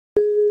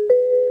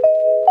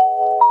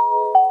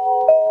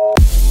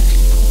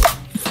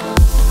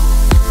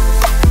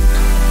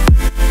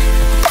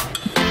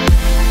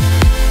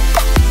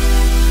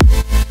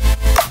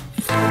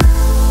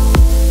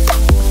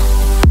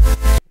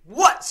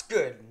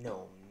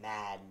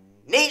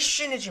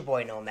Nation, it's your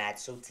boy Nomad.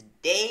 So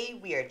today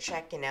we are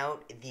checking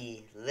out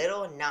the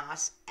Lil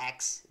Nas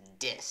X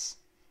DISS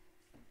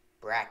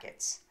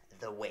brackets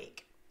The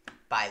Wake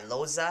by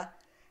LOZA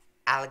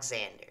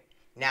Alexander.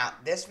 Now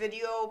this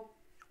video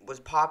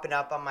was popping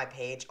up on my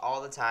page all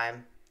the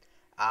time,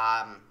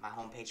 my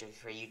homepage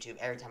for YouTube.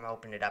 Every time I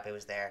opened it up it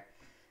was there.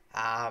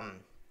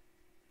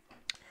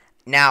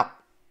 Now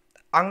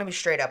I'm gonna be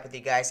straight up with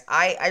you guys.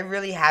 I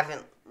really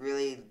haven't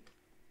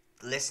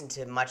listened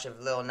to much of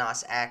Lil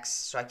Nas X,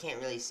 so I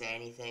can't really say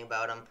anything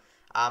about him.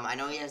 I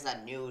know he has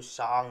that new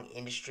song,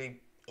 Industry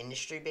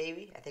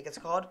Baby, I think it's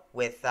called,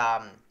 with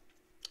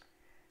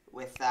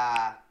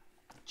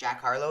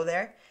Jack Harlow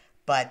there.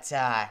 But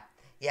yeah,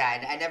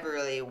 I never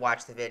really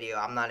watched the video.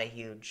 I'm not a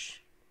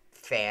huge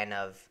fan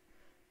of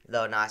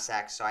Lil Nas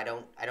X, so I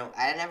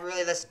never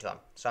really listened to him.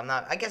 So I'm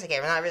not. I guess I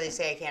can't really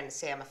say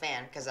I'm a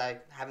fan because I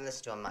haven't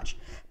listened to him much.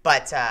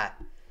 But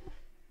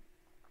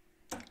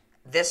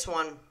this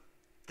one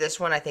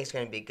I think is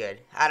going to be good.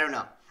 I don't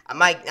know. I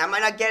might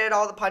not get it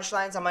all the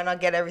punchlines. I might not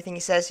get everything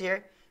he says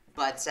here.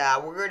 But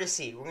we're going to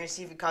see. We're going to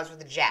see if he comes with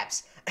the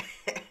jabs.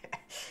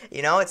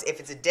 You know, if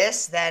it's a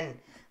diss, then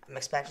I'm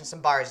expecting some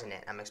bars in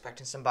it. And this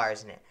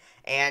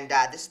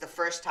is the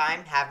first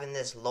time having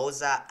this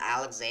LOZA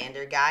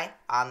Alexander guy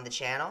on the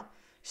channel.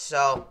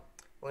 So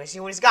we're going to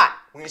see what he's got.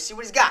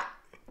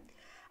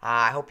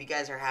 I hope you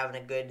guys are having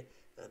a good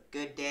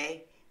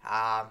day.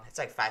 It's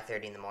like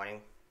 5:30 in the morning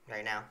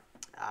right now.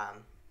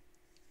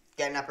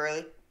 Getting up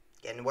early,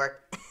 getting to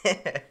work.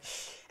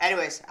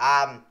 Anyways,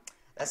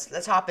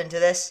 let's hop into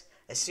this.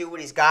 Let's see what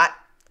he's got.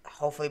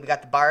 Hopefully we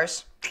got the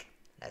bars.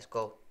 Let's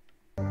go.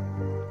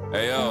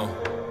 Hey yo,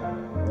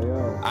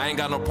 I ain't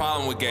got no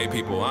problem with gay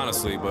people,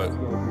 honestly, but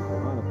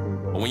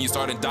when you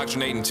start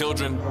indoctrinating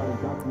children,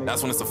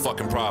 that's when it's a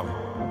fucking problem.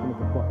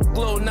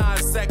 Lil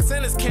Nas X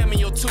and his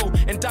cameo too,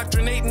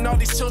 indoctrinating all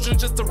these children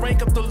just to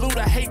rank up the loot.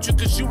 I hate you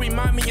cause you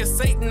remind me of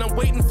Satan. I'm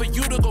waiting for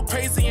you to go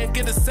crazy and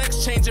get a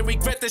sex change and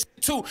regret this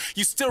shit too.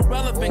 You still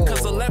relevant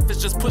cause the left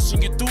is just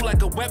pushing you through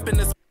like a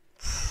weapon.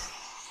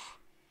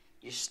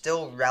 You're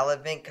still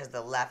relevant cause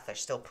the left are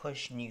still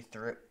pushing you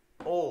through.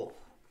 Oh.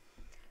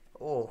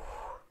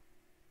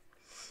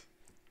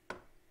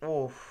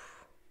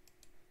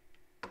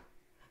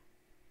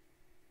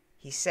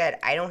 He said,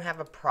 I don't have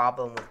a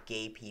problem with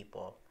gay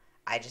people.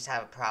 I just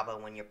have a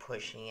problem when you're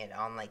pushing it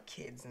on like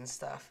kids and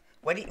stuff.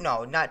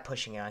 No, not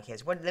pushing it on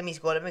kids. Let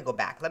me go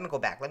back. Let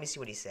me see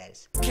what he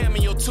says.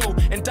 Cameo too,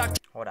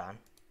 hold on.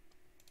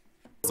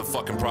 It's a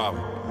fucking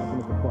problem.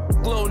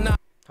 Hold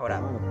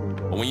on.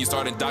 But when you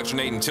start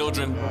indoctrinating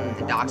children,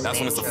 that's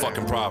when it's a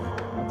fucking problem.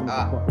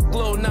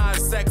 Lil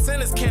Nas X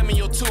and his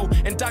cameo too,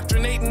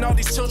 indoctrinating all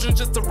these children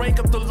just to rank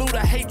up the loot.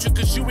 I hate you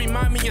cause you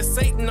remind me of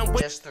Satan.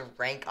 Just to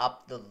rank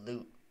up the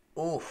loot.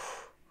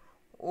 Oof.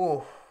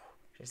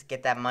 Just to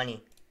get that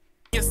money.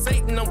 You're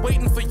Satan, I'm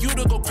waiting for you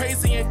to go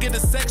crazy and get a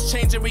sex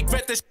change and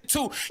regret this shit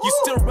too. You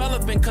still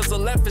relevant cause the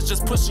left is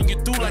just pushing you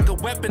through like a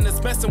weapon.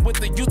 That's messing with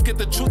the youth, get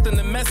the truth and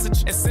the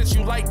message. And since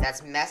you like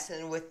that's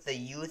messing with the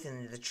youth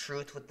and the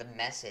truth with the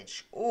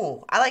message.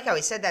 Ooh, I like how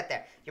he said that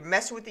there. You're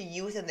messing with the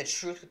youth and the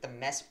truth with the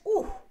mess.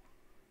 Ooh.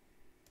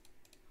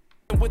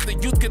 With the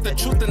youth, get the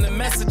truth and the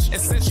message.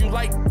 And since you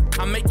like,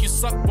 I make you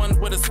suck one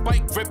with a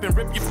spike grip and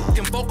rip your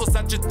fucking vocals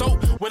out your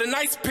throat with a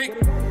nice pick.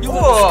 You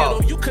little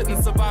skittle, you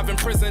couldn't survive in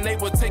prison. They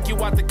would take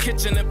you out the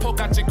kitchen and poke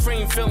out your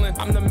cream filling.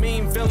 I'm the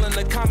mean villain,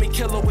 the commie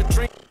killer with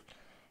dream.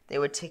 They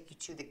would take you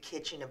to the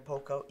kitchen and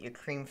poke out your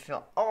cream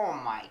fill. Oh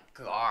my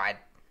god.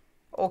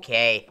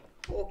 Okay.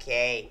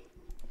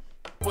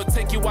 We'll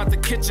take you out the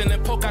kitchen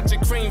and poke out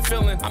your cream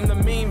filling. I'm the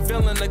mean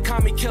villain, the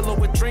commie killer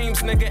with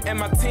dreams, nigga. And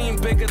my team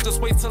bigger, just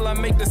wait till I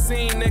make the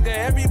scene, nigga.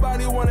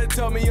 Everybody wanna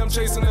tell me I'm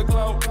chasing the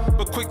glow,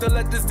 but quick to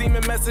let this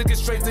demon message get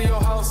straight to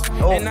your house.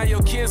 And now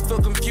your kids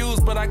feel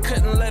confused, but I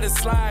couldn't let it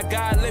slide.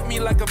 God lit me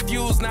like a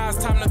fuse, now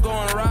it's time to go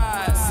and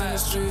ride.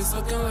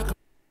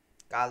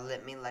 God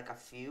lit me like a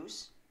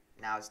fuse,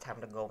 now it's time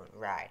to go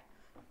and ride.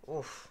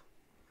 Oof.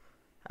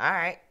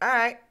 Alright.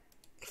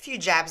 A few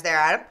jabs there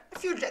at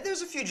him.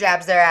 There's a few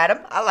jabs there at him.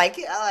 I like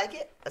it.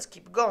 Let's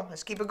keep it going. What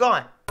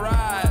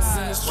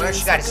else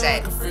you gotta say?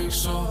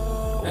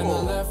 And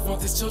the left want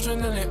these children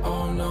and they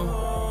all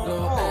know.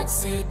 Lil X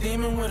see a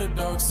demon with a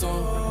dark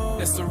soul.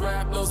 It's the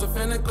rap, LOZA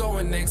finna go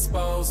and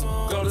expose.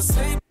 Go to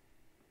sleep.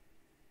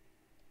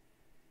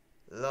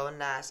 Lil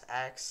Nas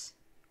X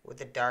with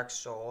a dark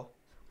soul.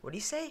 What do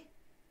you say?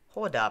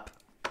 Hold up.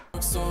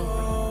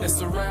 It's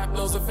the rap,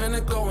 LOZA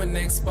finna go and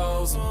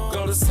expose.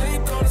 Go to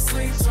sleep, turn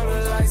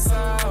the lights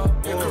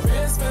out. Your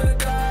career's finna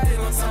die in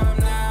no time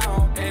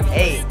now. Ain't no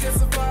way you can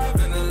survive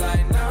in the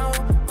light now.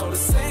 Go to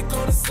sleep,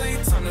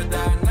 time to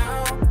die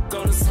now.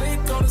 Go to sleep,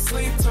 turn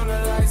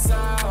the lights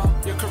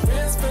out. Your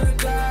career's finna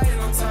die in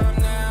no time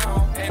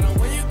now. Ain't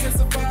no way you can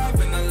survive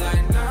in the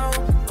light now.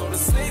 Go to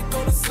sleep,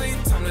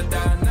 time to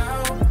die now.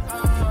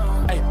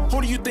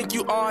 Who do you think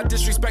you are,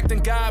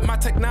 disrespecting God? My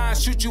Tech 9,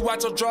 shoot you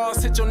out your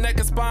drawers, hit your neck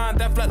and spine.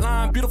 That flat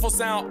line, beautiful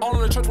sound, all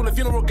in the church with a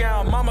funeral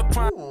gown. Mama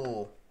crying.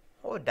 Ooh,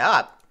 hold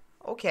up.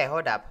 Okay,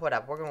 hold up. We're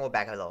gonna go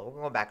back a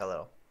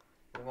little.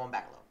 We're going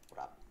back a little. What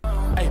up?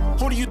 Hey,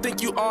 who do you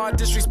think you are?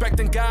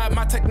 Disrespecting God.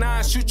 My Tech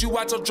 9 shoot you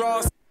out your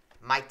drawers.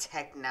 My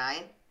Tech 9?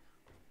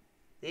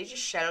 Did you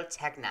just shout out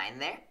Tech 9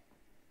 there?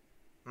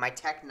 My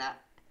Tech 9.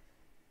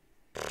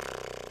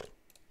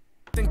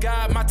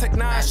 God, my Tech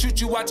 9 shoot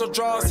you out your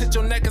drawers, hit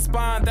your neck and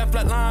spine. That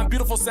flat line,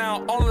 beautiful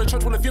sound. All in the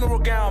church with a funeral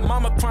gown.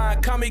 Mama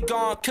crying, call me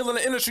gone, killing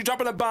the industry,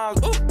 dropping the bombs.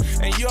 Ooh,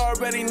 and you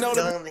already know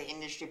killing the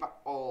industry.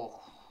 Oh,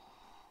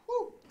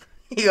 woo.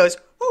 He goes,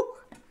 whoo.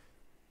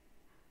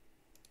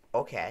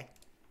 Okay.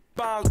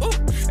 Bombs.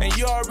 Ooh, and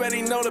you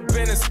already know the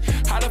business.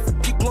 How the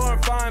f you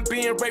glorifying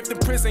being raped in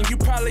prison? You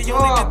probably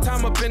only get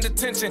time up in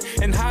detention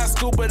in high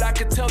school, but I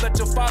could tell that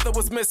your father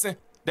was missing.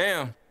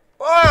 Damn.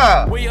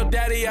 Where your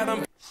daddy at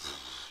him?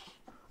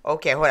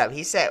 Okay, hold up.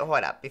 He said,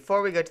 hold up.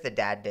 Before we go to the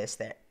dad diss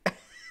there.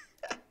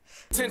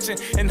 Attention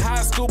in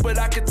high school, but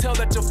I could tell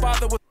that your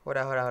father was. Hold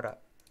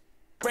up.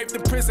 Raped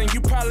in prison.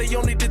 You probably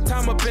only did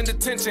time up in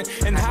detention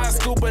in high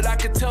school, but I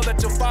could tell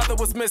that your father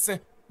was missing.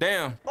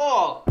 Damn.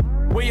 Oh.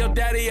 Where your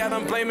daddy at?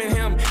 I'm blaming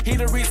him. He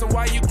the reason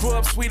why you grew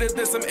up sweeter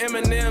than some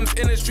M&M's.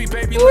 Industry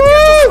baby, look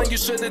at your son. You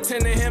should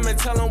attend to him and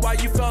tell him why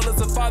you felt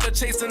as a father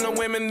chasing the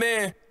women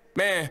then.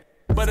 Man,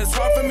 but it's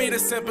hard for me to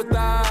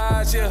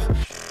sympathize, yeah.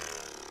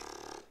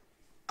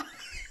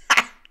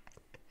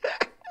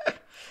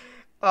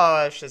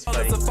 Oh, that's just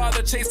funny. As a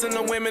father chasing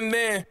the women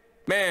then,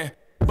 man.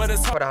 But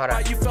it's hard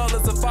why you felt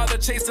as a father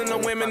chasing the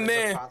women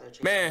then,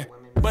 man.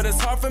 But it's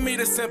hard for me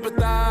to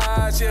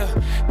sympathize, yeah.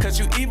 Cause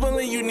you evil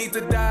and you need to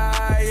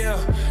die,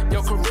 yeah.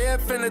 Your career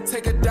finna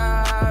take a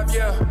dive,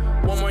 yeah.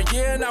 One more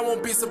year and I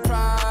won't be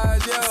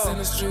surprised, yeah. In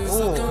the streets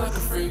looking like a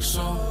freak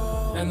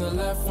show. And the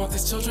left want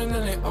these children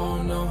and they all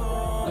know.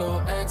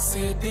 Lil X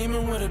see a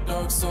demon with a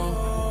dark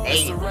soul.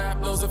 It's the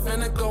rap, LOZA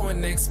finna go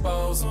and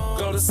expose.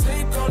 Go to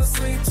sleep,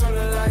 turn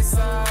the lights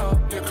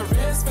out. Your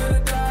career's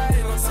finna die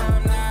in no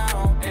time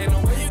now. Ain't no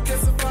way you can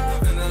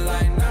survive in the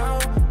light now.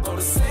 Go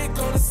to sleep,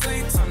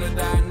 time to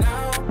die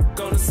now.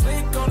 Go to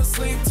sleep,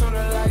 turn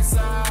the lights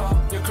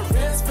out. Your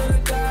career's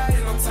finna die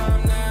in no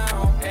time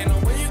now. Ain't no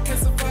way you can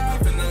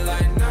survive in the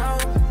light now.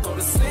 Go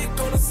to sleep,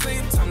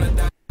 time to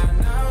die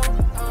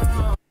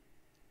now.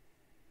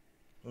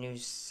 New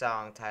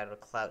song titled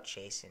Clout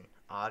Chasing,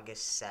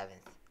 August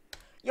 7th.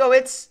 Yo,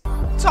 it's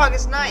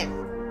August 9th.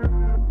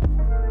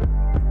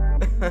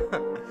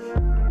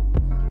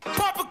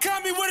 Papa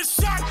caught me with a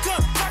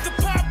shotgun, got the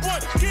pop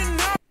one, getting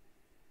out.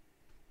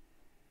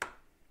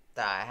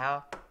 The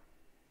hell?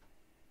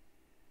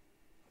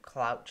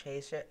 Clout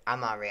Chaser? I'm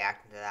not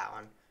reacting to that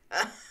one.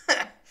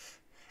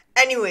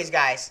 Anyways,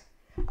 guys.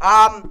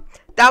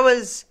 That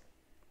was...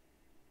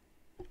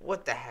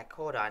 What the heck?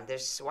 Hold on.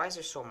 Why is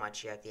there so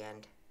much here at the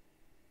end?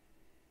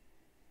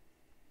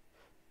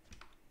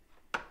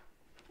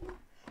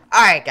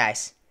 Alright,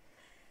 guys.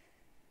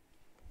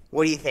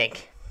 What do you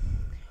think?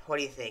 What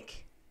do you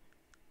think?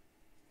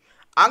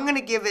 I'm going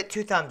to give it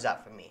 2 thumbs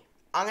up for me.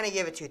 I'm going to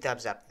give it 2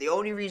 thumbs up. The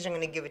only reason I'm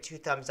going to give it 2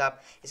 thumbs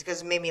up is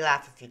because it made me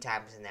laugh a few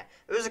times in there.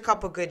 There was a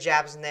couple good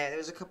jabs in there. There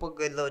was a couple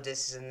good little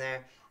disses in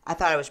there. I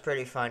thought it was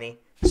pretty funny.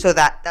 So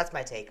that's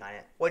my take on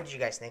it. What did you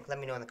guys think? Let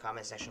me know in the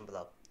comment section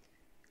below.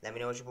 Let me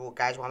know what you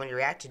guys want me to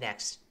react to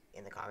next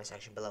in the comment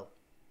section below.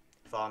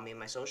 Follow me on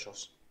my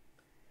socials.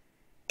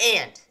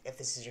 And if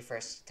this is your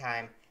first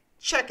time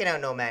checking out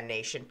Nomad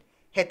Nation,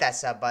 hit that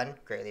sub button.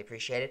 Greatly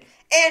appreciated.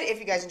 And if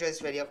you guys enjoyed this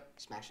video,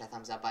 smash that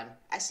thumbs up button.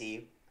 I see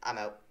you. I'm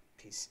out.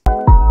 Peace.